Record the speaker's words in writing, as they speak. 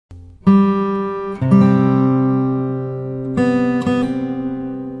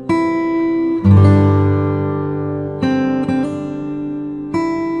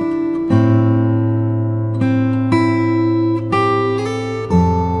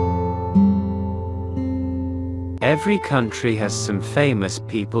Every country has some famous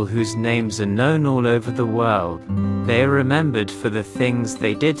people whose names are known all over the world. They are remembered for the things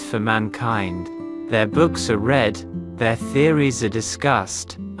they did for mankind. Their books are read, their theories are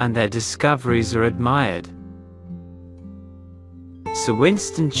discussed, and their discoveries are admired. Sir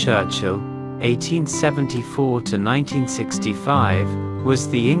Winston Churchill, 1874 to 1965, was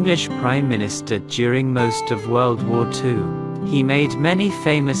the English Prime Minister during most of World War II. He made many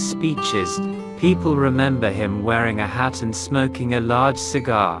famous speeches. People remember him wearing a hat and smoking a large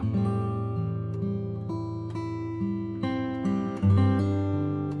cigar.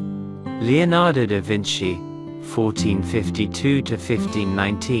 Leonardo da Vinci, 1452 to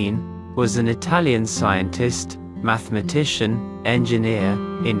 1519, was an Italian scientist, mathematician, engineer,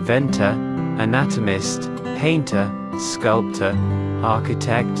 inventor, anatomist, painter, sculptor,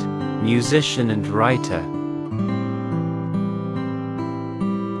 architect, musician and writer.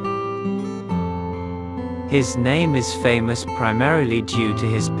 His name is famous primarily due to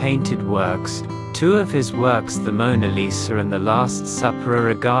his painted works. Two of his works, the Mona Lisa and the Last Supper, are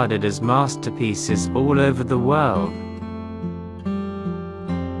regarded as masterpieces all over the world.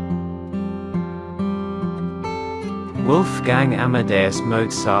 Wolfgang Amadeus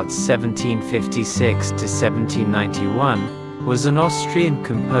Mozart, 1756 to 1791, was an Austrian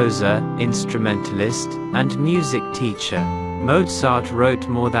composer, instrumentalist, and music teacher. Mozart wrote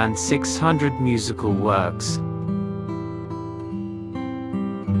more than 600 musical works.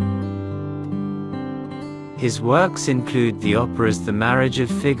 His works include the operas The Marriage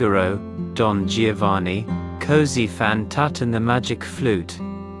of Figaro, Don Giovanni, Così fan tutte and The Magic Flute,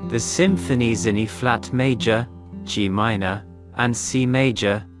 the symphonies in E-flat major, G minor, and C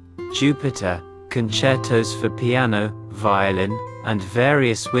major, Jupiter, concertos for piano, violin, and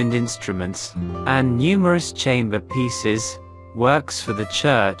various wind instruments, and numerous chamber pieces, works for the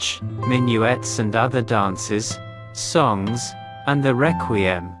church, minuets and other dances, songs, and the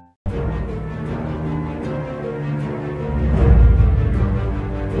Requiem.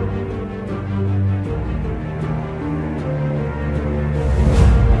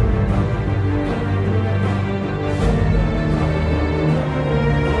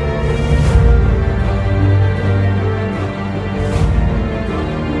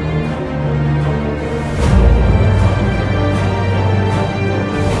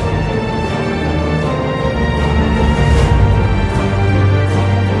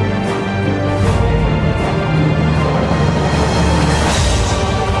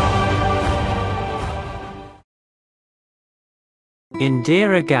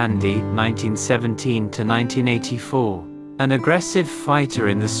 Indira Gandhi, 1917 to 1984, an aggressive fighter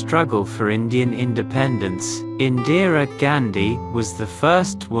in the struggle for Indian independence. Indira Gandhi was the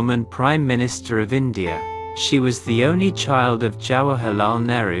first woman Prime Minister of India. She was the only child of Jawaharlal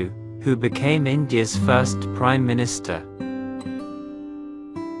Nehru, who became India's first Prime Minister.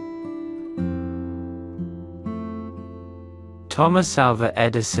 Thomas Alva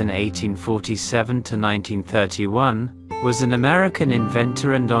Edison, 1847 to 1931, was an American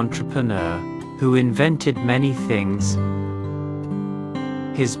inventor and entrepreneur, who invented many things.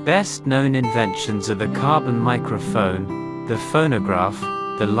 His best-known inventions are the carbon microphone, the phonograph,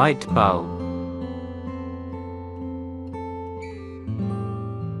 the light bulb.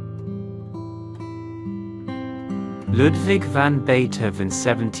 Ludwig van Beethoven,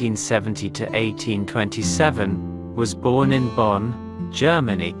 1770 to 1827, was born in Bonn,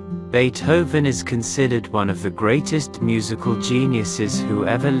 Germany. Beethoven is considered one of the greatest musical geniuses who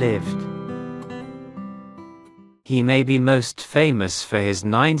ever lived. He may be most famous for his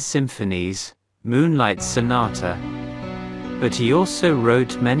 9 symphonies, Moonlight Sonata, but he also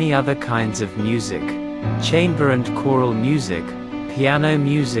wrote many other kinds of music, chamber and choral music, piano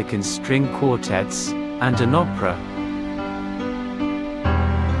music and string quartets, and an opera.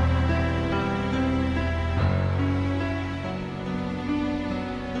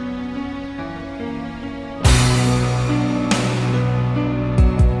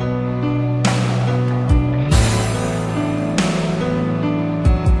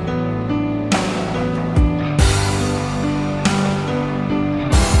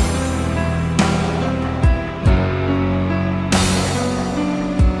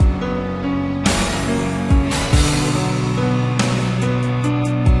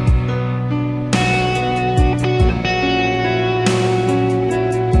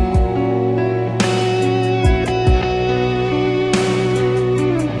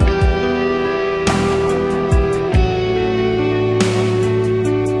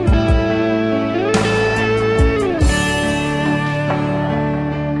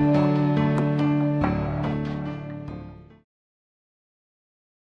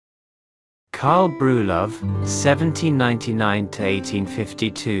 Karl Brulov,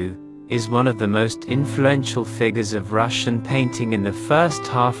 1799–1852, is one of the most influential figures of Russian painting in the first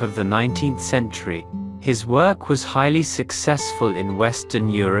half of the 19th century. His work was highly successful in Western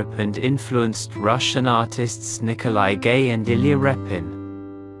Europe and influenced Russian artists Nikolai Gay and Ilya Repin.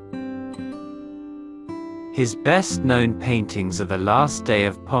 His best-known paintings are The Last Day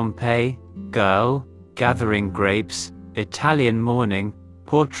of Pompeii, Girl, Gathering Grapes, Italian Morning,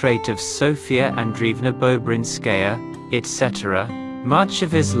 Portrait of Sofia Andreevna Bobrinskaya, etc. Much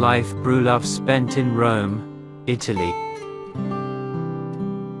of his life Brulov spent in Rome, Italy.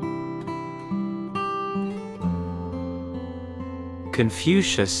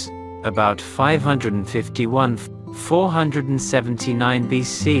 Confucius, about 551–479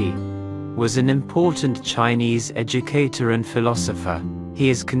 BC, was an important Chinese educator and philosopher. He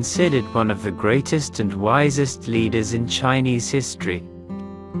is considered one of the greatest and wisest leaders in Chinese history.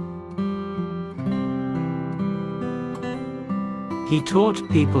 He taught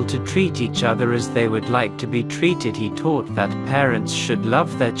people to treat each other as they would like to be treated. He taught that parents should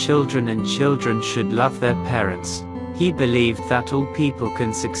love their children and children should love their parents. He believed that all people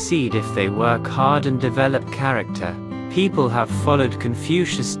can succeed if they work hard and develop character. People have followed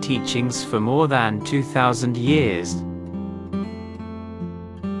Confucius' teachings for more than 2,000 years.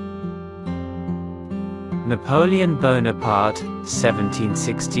 Napoleon Bonaparte,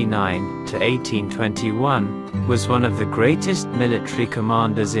 1769–1821, was one of the greatest military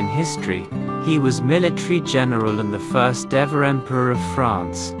commanders in history. He was military general and the first ever emperor of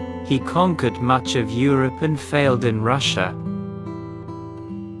France. He conquered much of Europe and failed in Russia.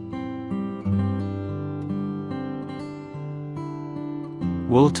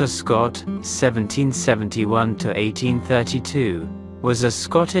 Walter Scott, 1771–1832, was a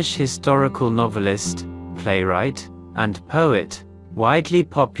Scottish historical novelist, playwright, and poet, widely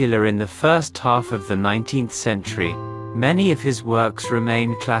popular in the first half of the 19th century. Many of his works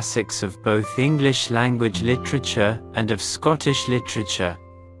remain classics of both English language literature and of Scottish literature.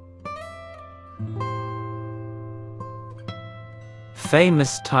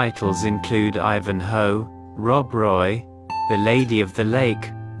 Famous titles include Ivanhoe, Rob Roy, The Lady of the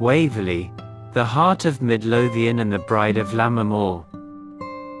Lake, Waverley, The Heart of Midlothian and The Bride of Lammermoor.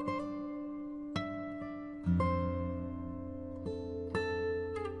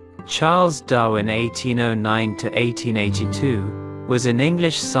 Charles Darwin, 1809–1882, was an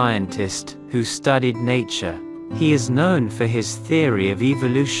English scientist who studied nature. He is known for his theory of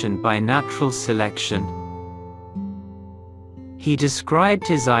evolution by natural selection. He described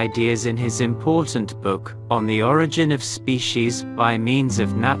his ideas in his important book, On the Origin of Species by Means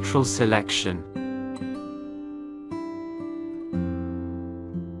of Natural Selection.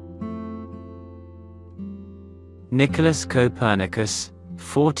 Nicholas Copernicus,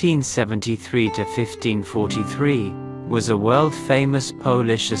 1473–1543, was a world-famous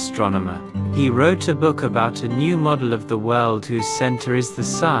Polish astronomer. He wrote a book about a new model of the world whose center is the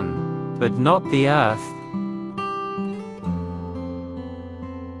Sun, but not the Earth.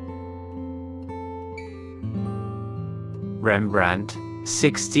 Rembrandt,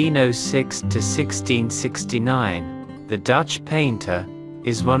 1606–1669, the Dutch painter,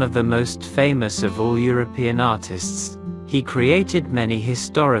 is one of the most famous of all European artists. He created many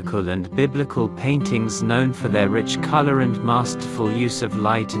historical and biblical paintings known for their rich color and masterful use of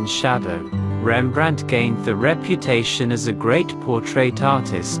light and shadow. Rembrandt gained the reputation as a great portrait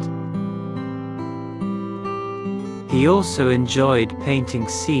artist. He also enjoyed painting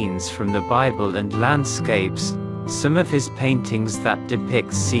scenes from the Bible and landscapes. Some of his paintings that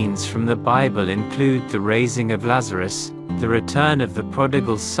depict scenes from the Bible include the raising of Lazarus, the return of the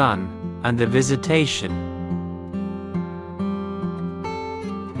prodigal son, and the visitation.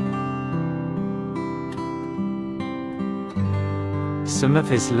 Some of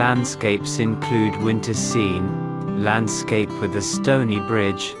his landscapes include Winter Scene, Landscape with a Stony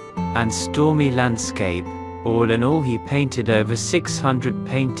Bridge, and Stormy Landscape. All in all, he painted over 600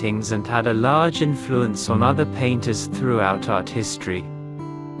 paintings and had a large influence on other painters throughout art history.